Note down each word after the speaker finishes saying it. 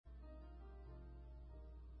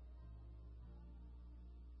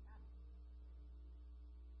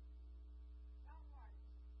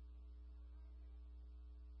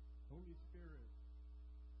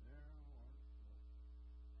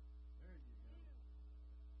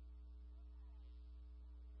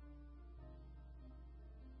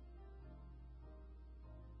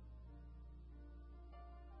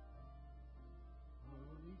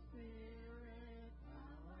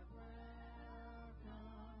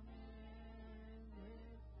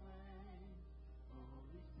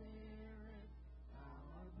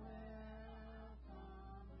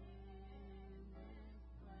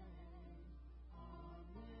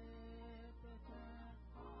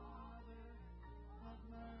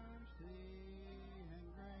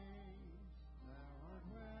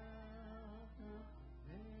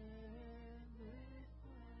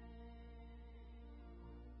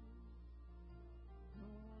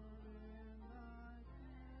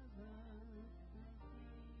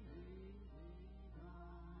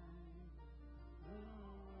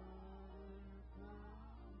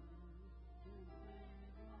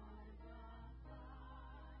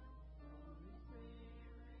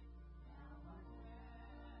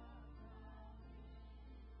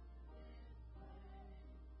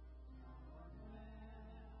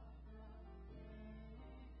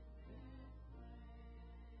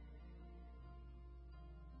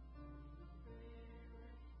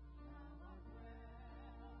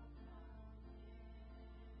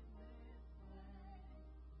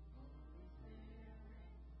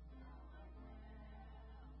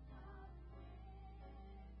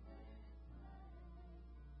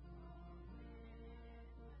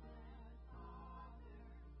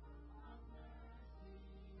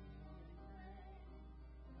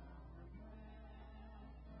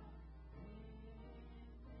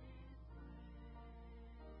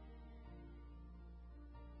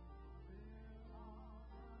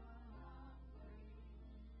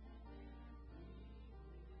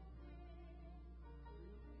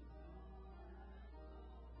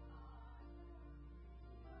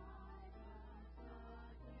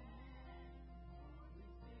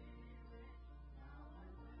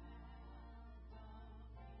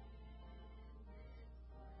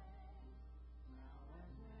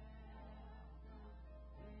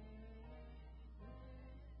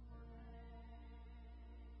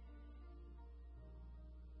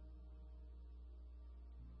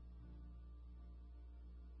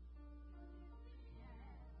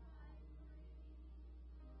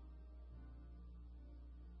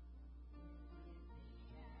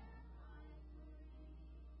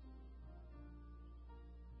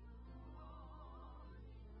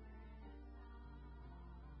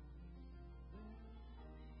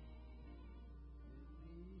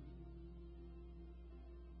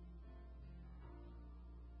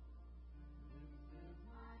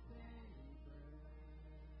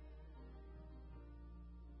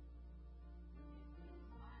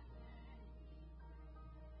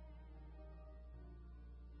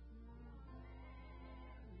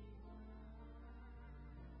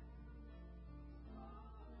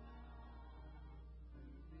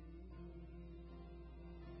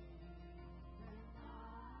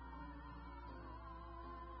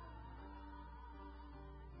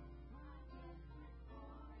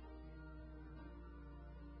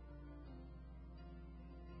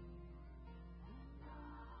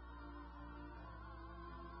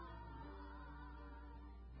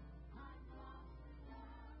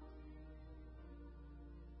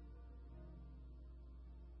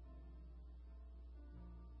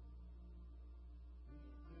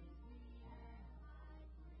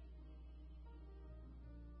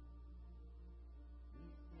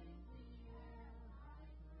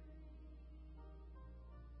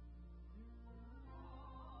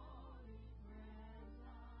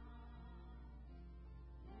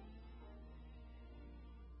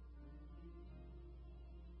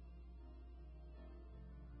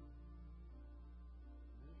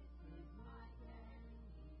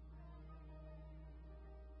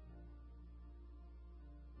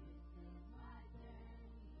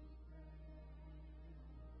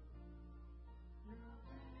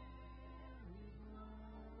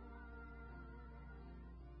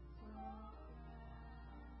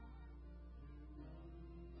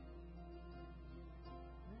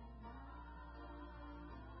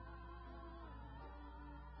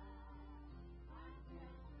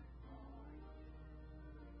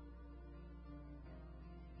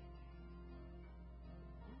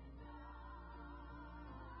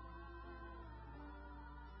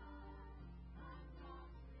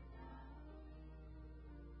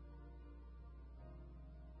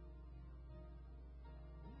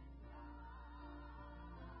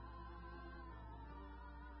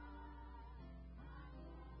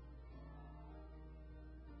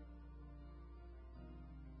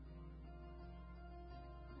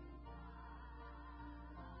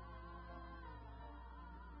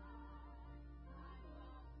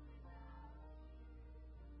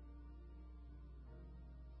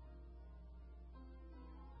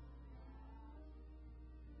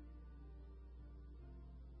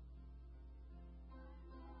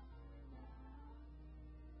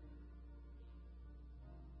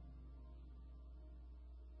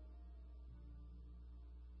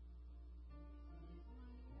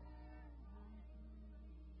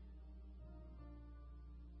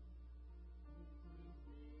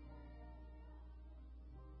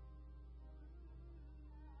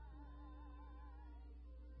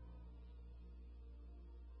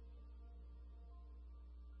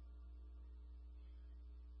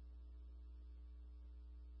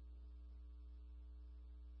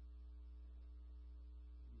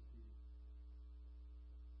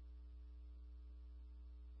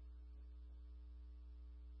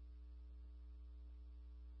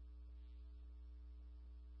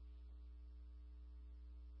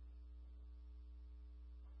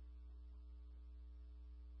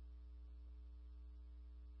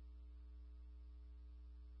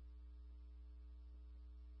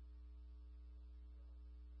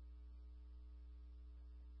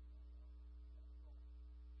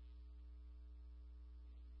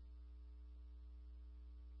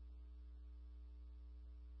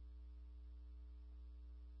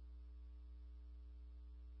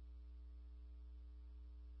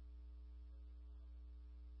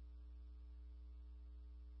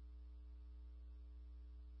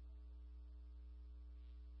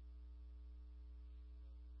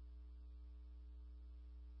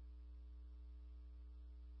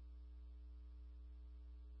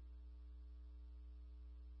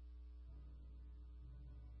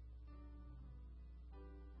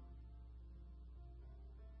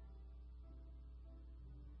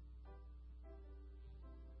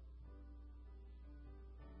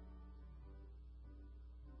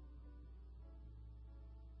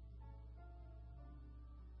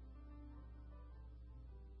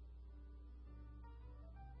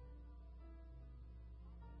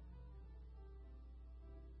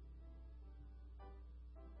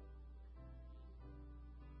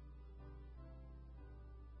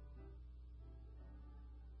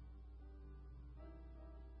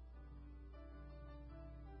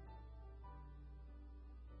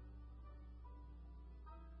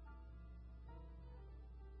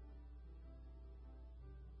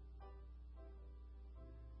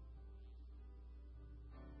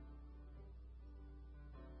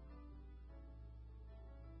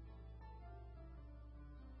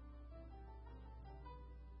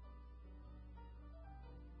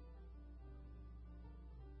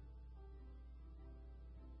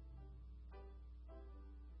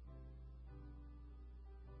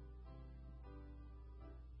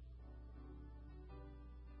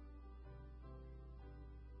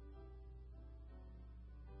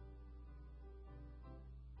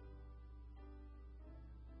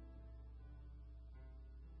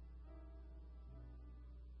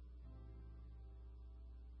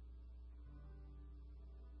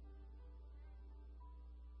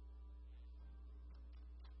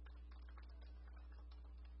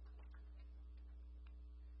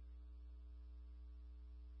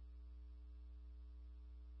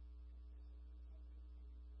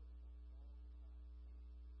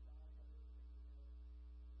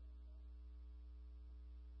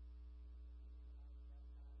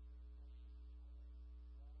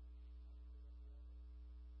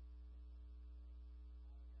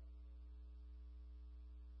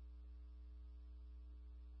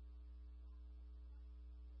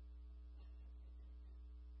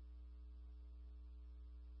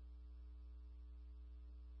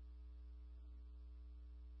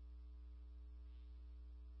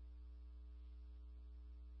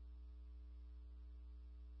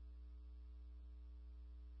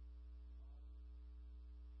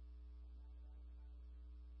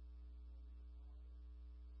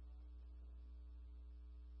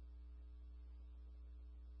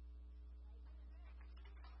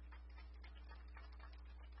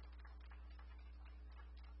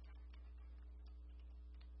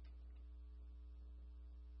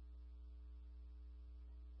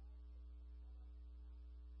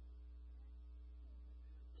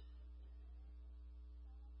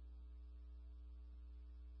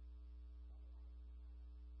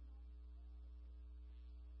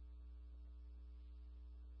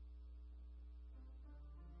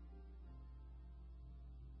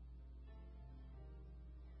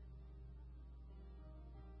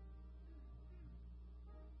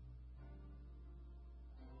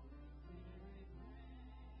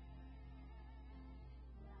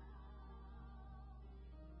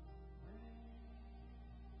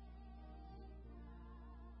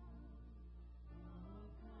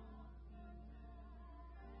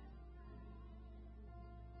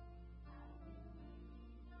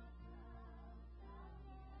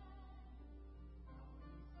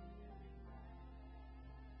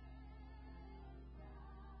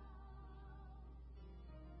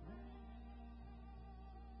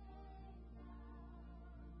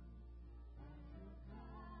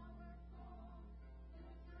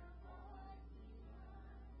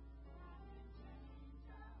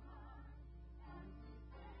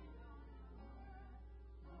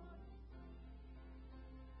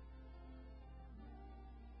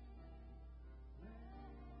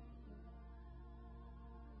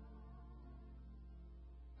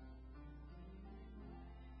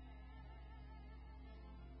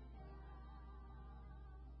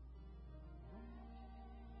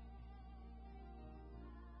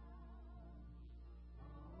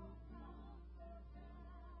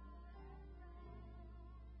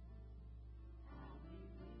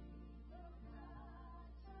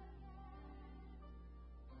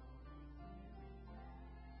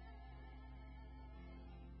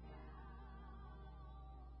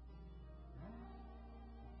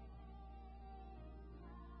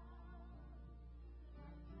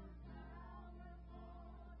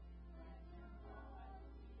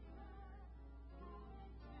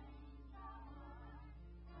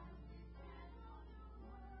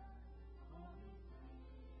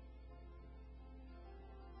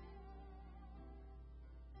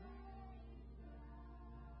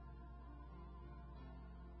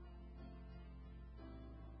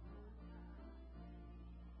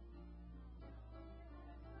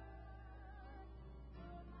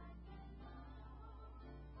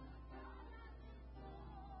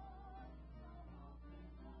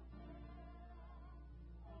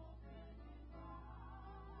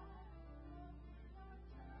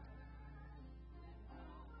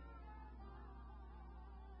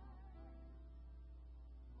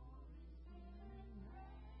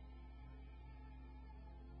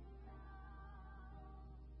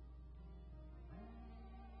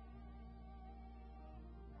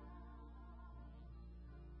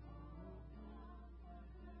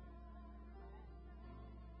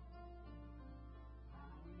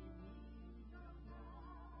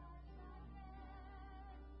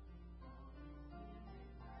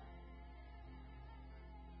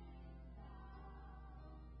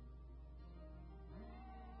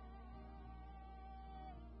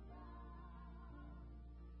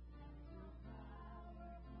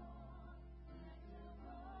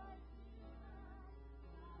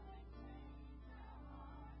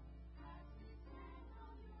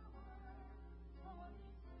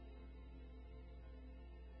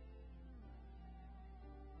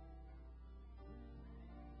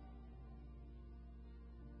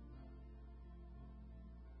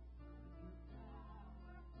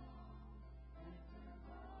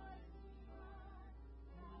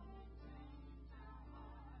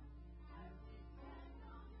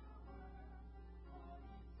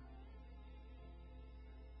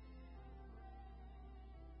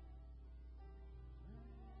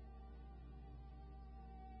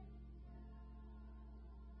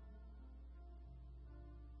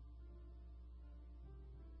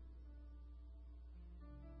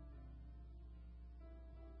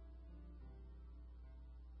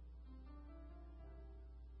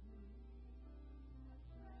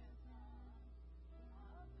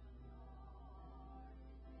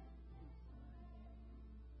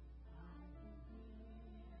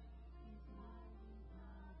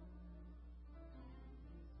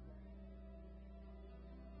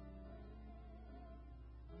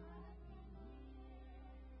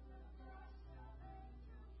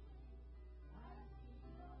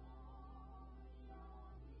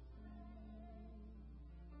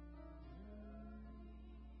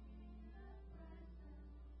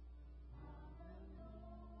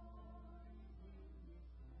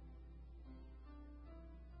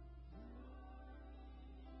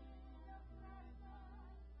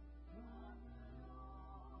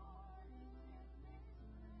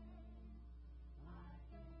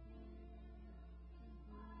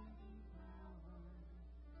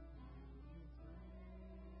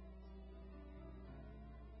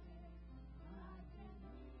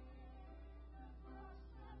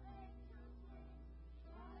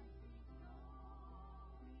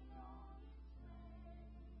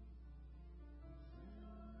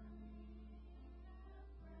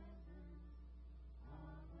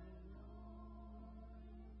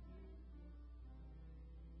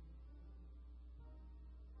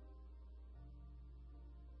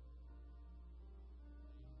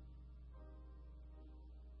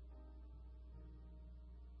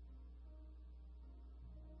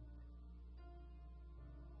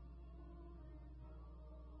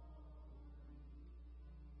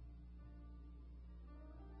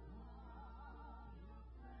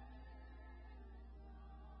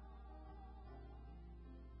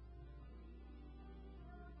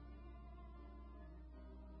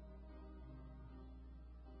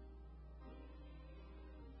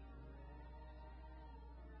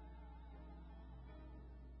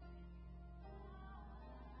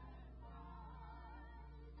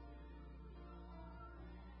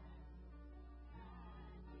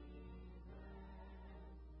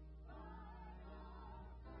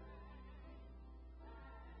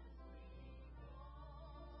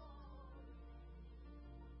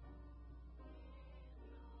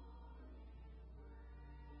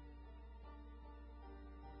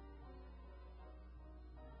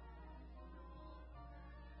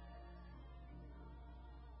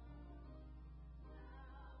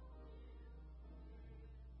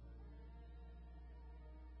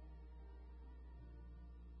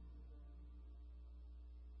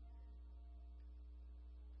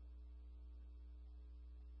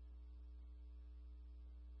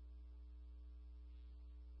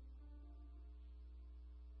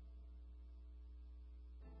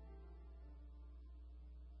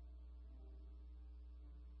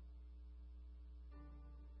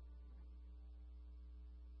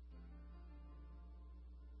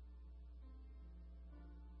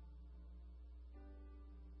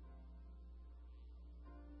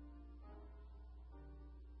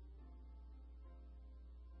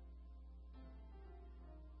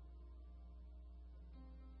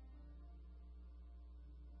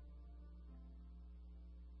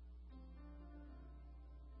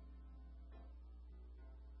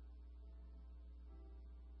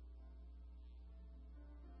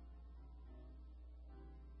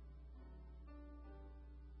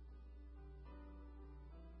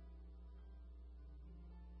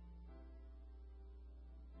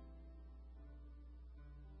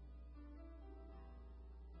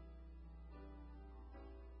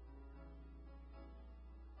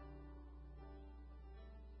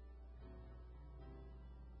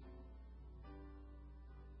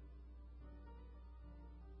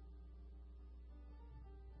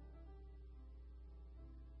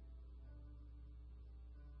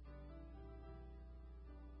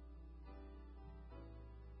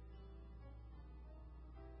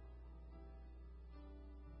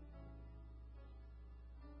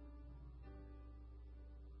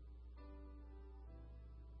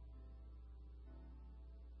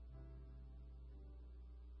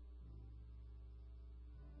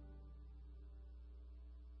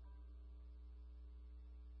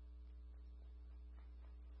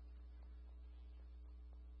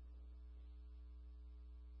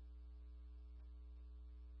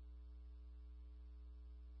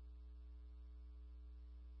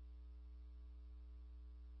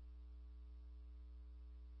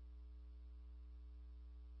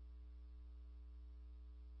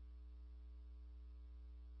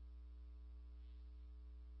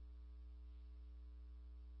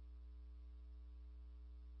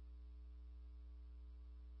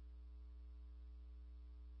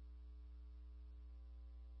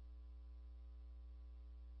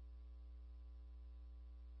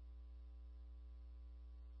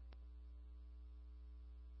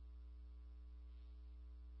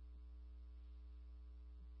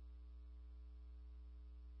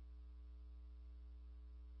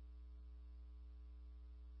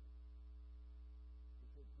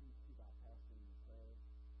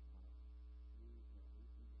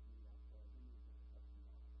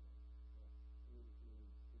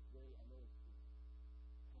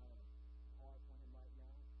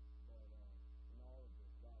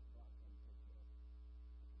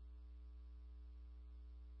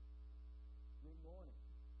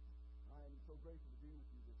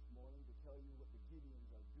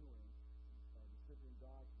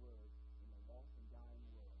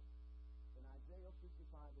Isaiah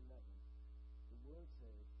 55:11, the word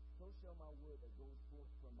says, "So shall my word that goes forth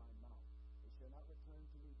from my mouth. It shall not return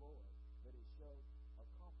to me void, but it shall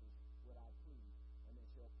accomplish what I please, and it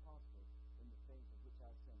shall prosper in the things of which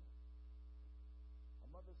I send it." A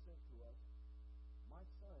mother said to us, my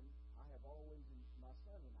son and I have always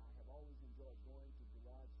enjoyed going to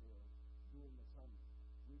garage sales during the summer.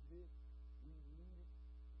 We didn't need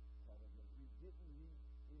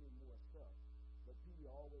any more stuff, but Petey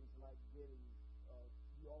always liked getting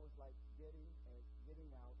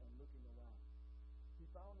out and looking around. He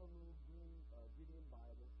found a little green Gideon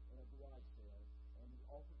Bible in a garage sale, and he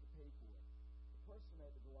offered to pay for it. The person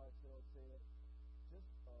at the garage sale said, just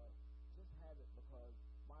have it, because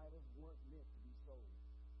Bibles weren't meant to be sold.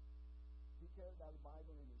 He carried out the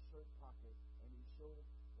Bible in his shirt pocket, and he showed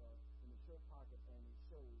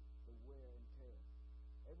the wear and tear.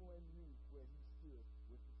 Everyone knew where he stood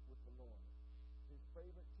with the Lord. His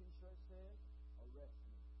favorite T-shirt said, "Arrest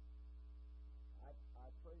me." I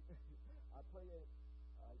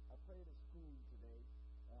prayed at school today.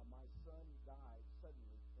 My son died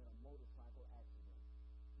suddenly in a motorcycle accident.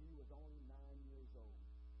 He was only 9 years old.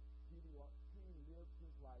 He lived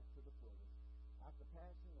his life to the fullest. After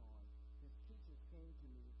passing on, his teachers came to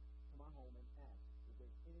my home and asked if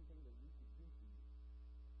there's anything that we could do for you.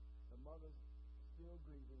 The mother's still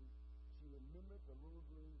grieving. She remembered the little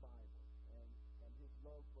green Bible and his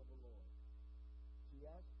love for the Lord. She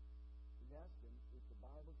asked him if the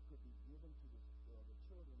Bibles could be given to the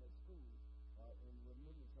children at school in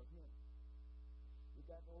remembrance of him. We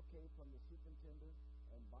got okay from the superintendent,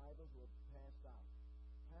 and Bibles were passed out.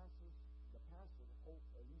 The pastor hoped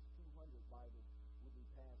at least 200 Bibles would be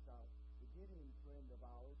passed out. The Gideon friend of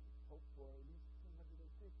ours hoped for at least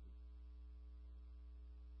 250.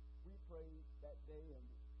 We prayed that day, and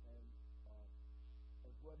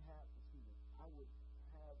as what happened, I would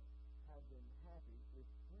have been happy if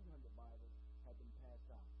 300 Bibles had been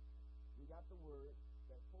passed out. We got the word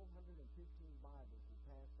that 415 Bibles were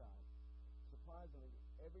passed out. Surprisingly,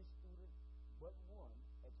 every student but one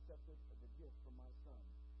accepted the gift from my son.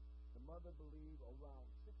 The mother believed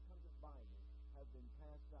around 600 Bibles have been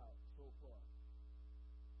passed out so far.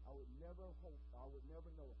 I would never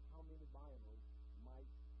know how many Bibles might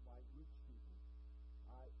reach people.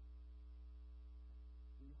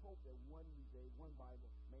 We hope that one day one Bible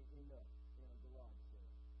may end up in a garage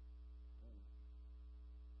sale. And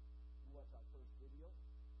we watch our first video.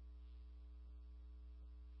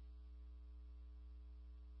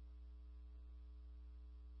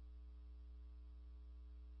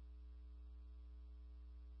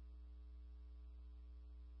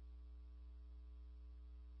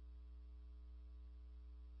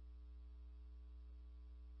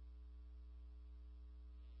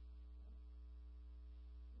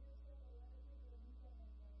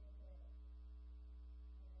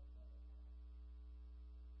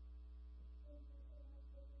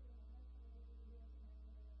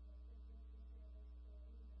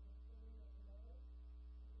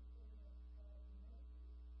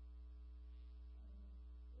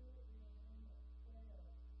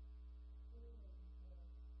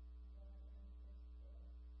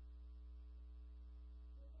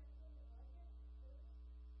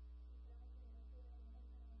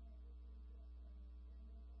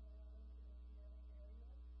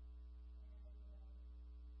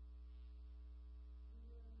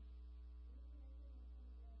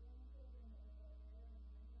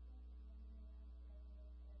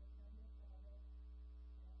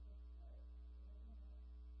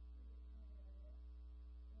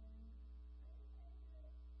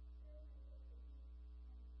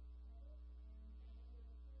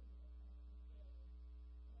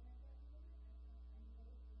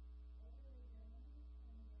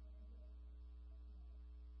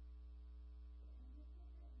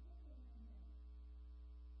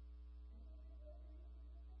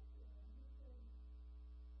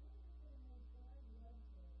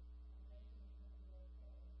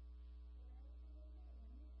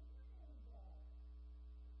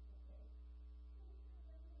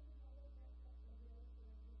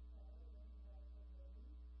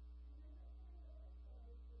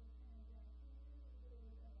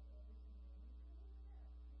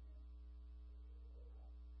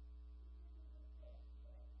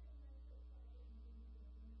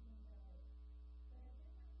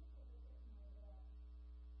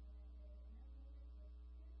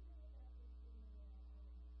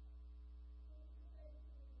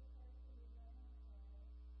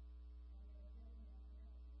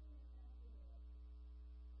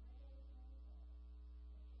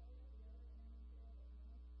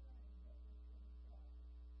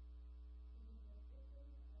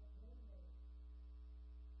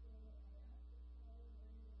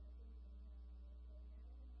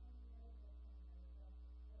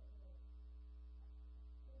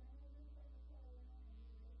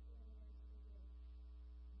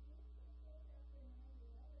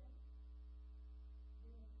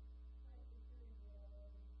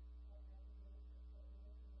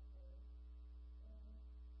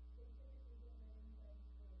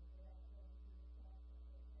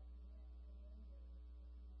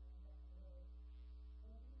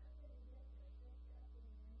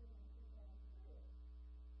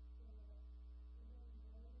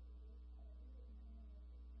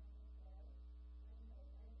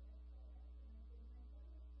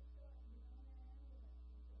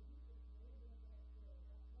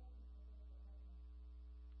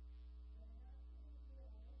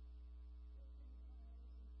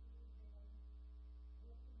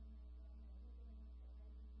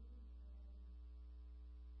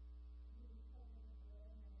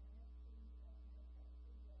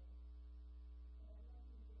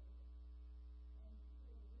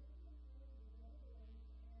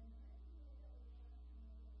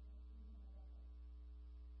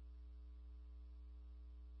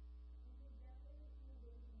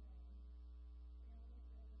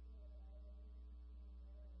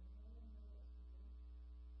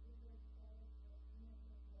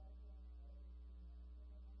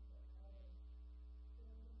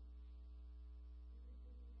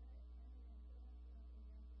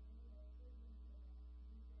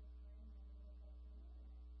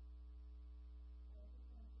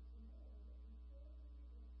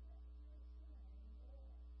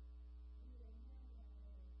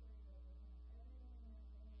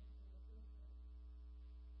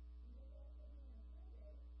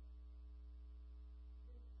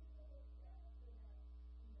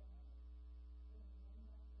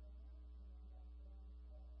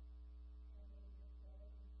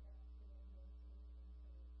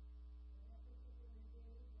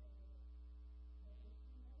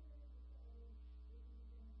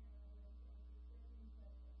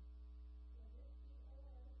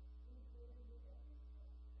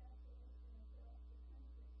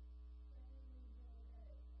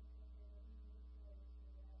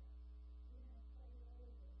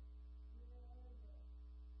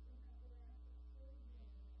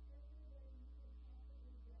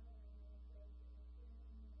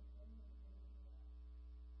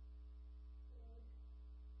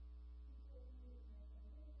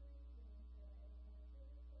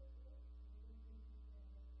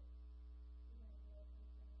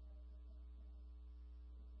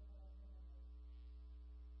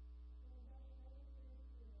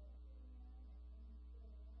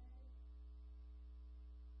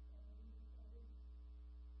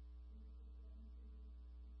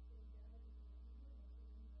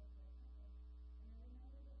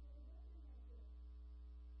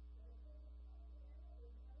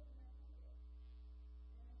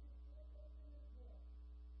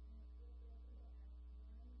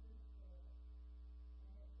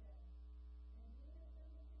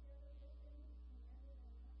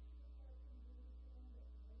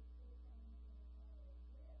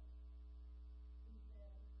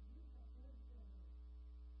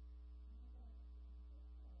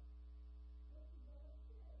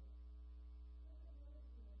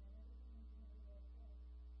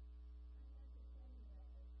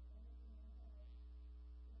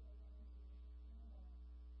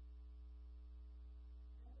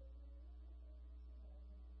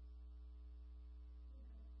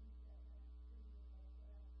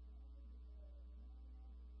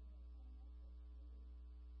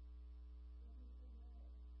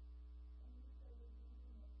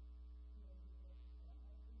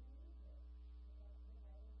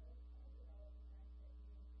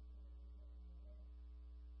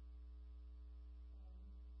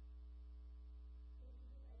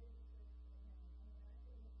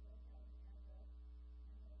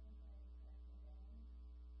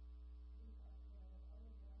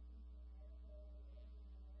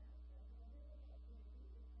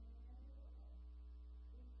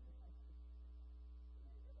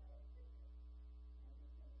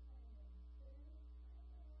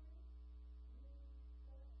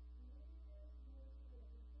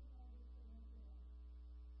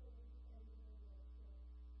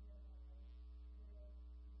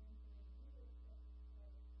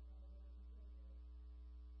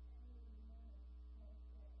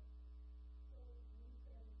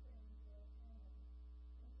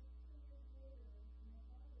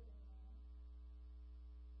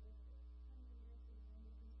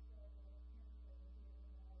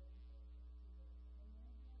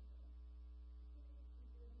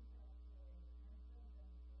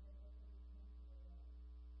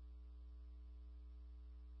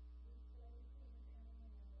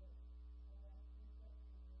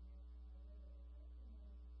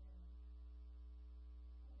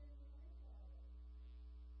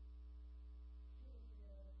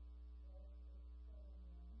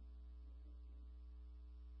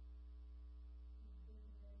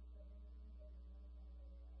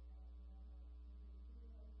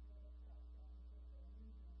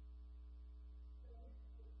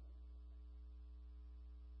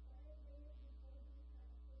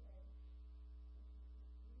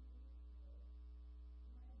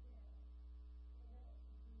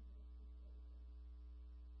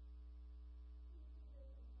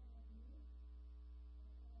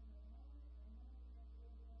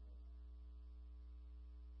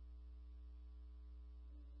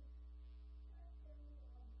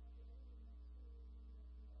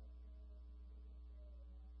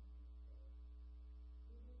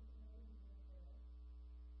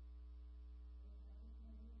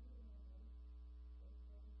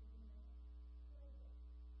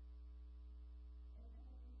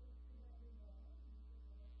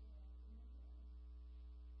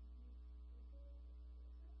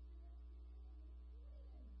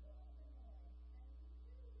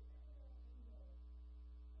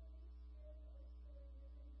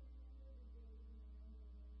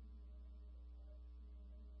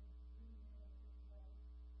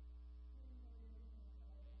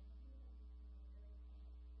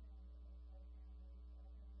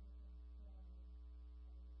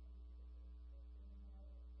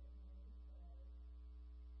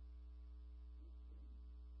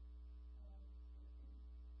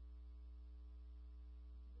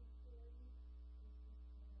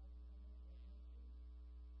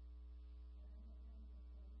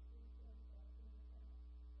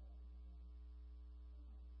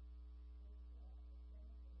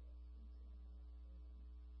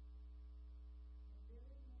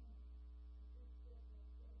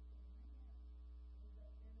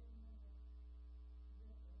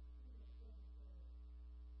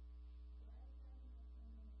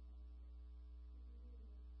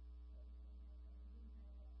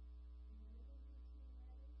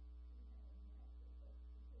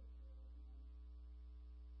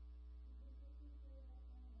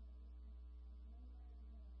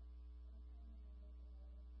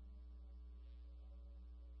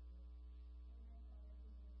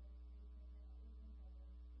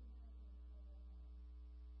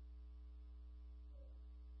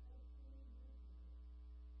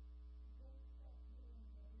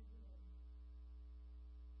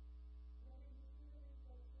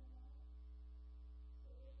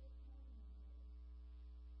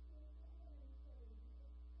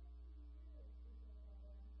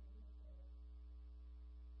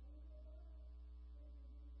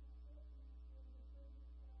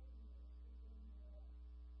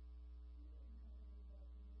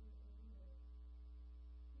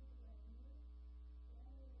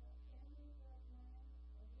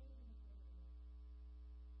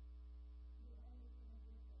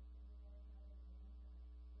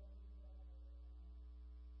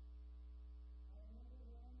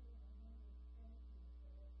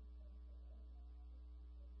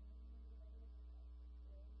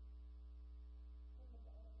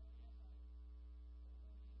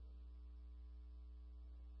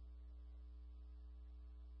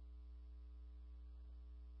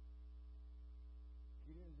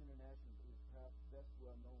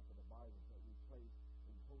 Bibles that we place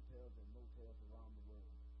in hotels and motels around the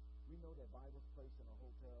world. We know that Bibles placed in a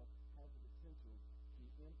hotel has the potential to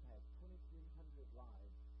impact 2,300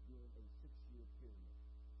 lives during a 6-year period.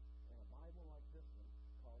 And a Bible like this one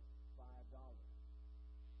costs $5.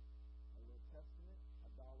 A New Testament,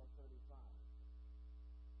 $1.35.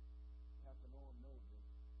 Pastor Norm knows this.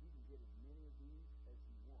 He can get as many of these as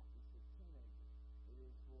he wants. It's for teenagers. It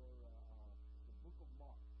is for the book of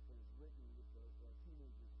Mark that is written with the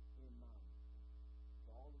teenagers in mind.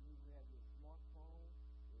 For all of you who have your smartphone,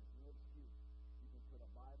 there's no excuse. You can put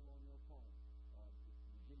a Bible on your phone.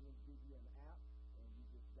 The Gideons give you an app, and you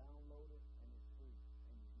just download it, and it's free.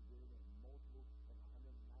 And you can get it in multiple, like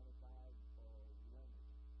 195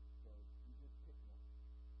 languages. So you just pick one.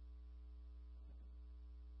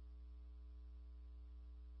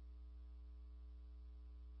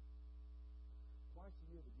 Twice a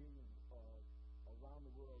year, the Gideons around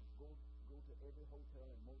the world go to every hotel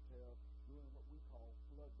and motel doing what we call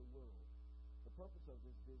Flood the World. The purpose of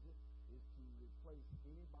this visit is to replace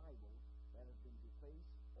any Bibles that have been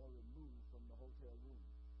defaced or removed from the hotel room.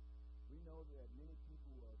 We know that many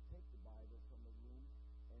people take the Bibles from the room,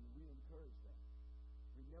 and we encourage them.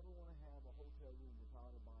 We never want to have a hotel room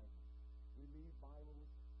without a Bible. We leave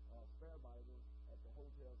Bibles, spare Bibles, at the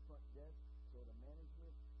hotel front desk so the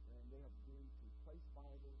management and they have agreed to place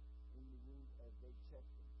Bibles in the rooms as they check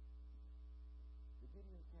them. The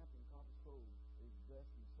Gideon Camp in Compass Cove is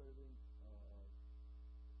best in serving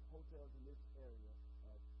hotels in this area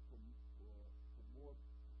for more,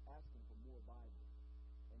 asking for more Bibles.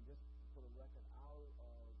 And just for the record, our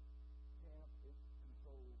camp, it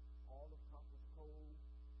controls all of Compass Cove,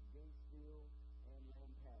 Gatesville, and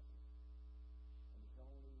Lampasas. And it's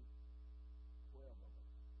only 12 of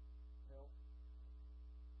us. Help.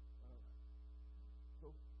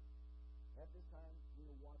 So at this time, we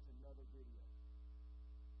will watch another video.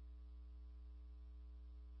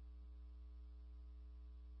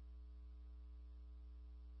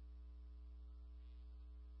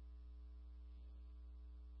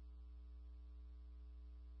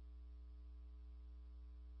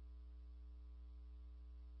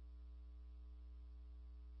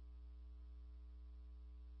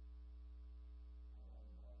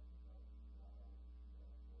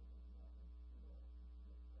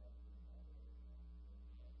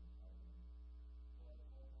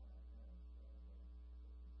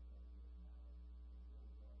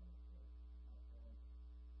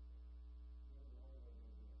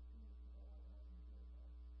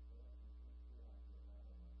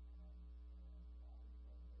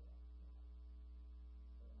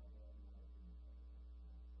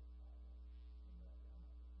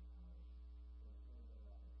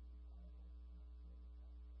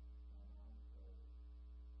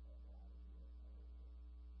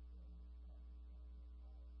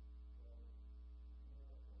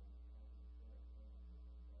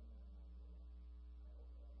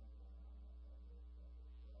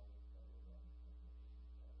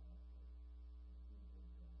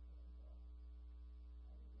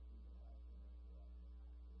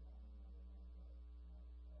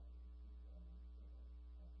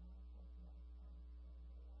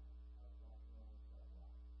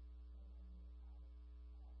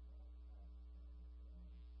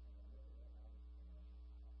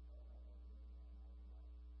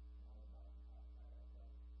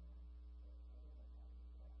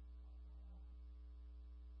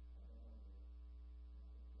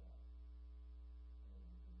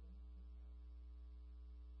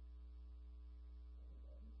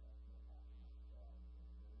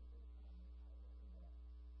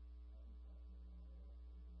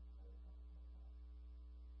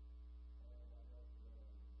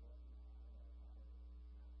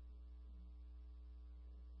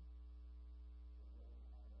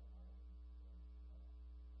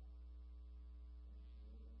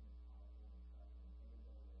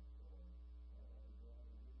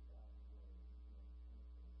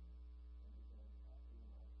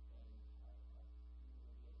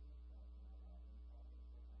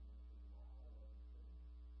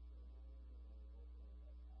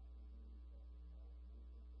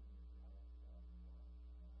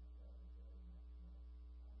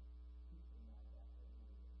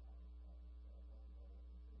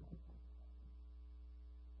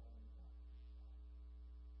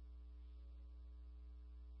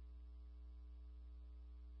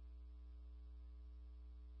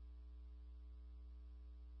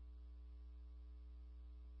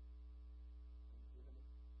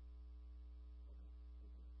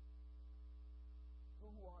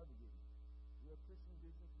 Who are the Gideons? We are Christian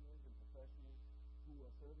businessmen and professionals who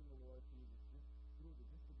are serving the Lord through the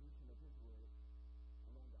distribution of His Word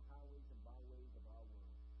along the highways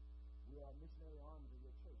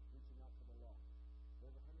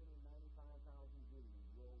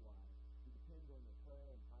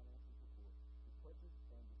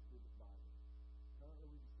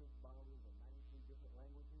different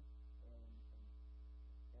languages and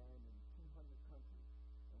in 200 countries.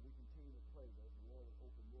 And we continue to pray that the Lord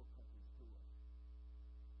will open more countries to us.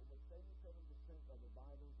 Over 77% of the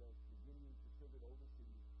Bibles that's beginning distributed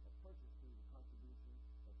overseas are purchased through the contribution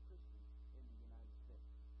of Christians in the United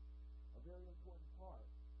States. A very important part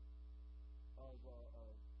of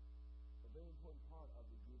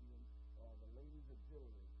the Gideon, the ladies'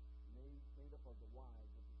 auxiliary, made up of the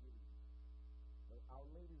wives of the Gideon. Our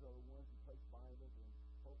ladies are the ones who place Bibles in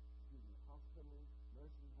hospitals,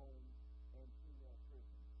 nursing homes, and female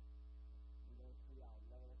prisons. We're going to see our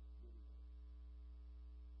last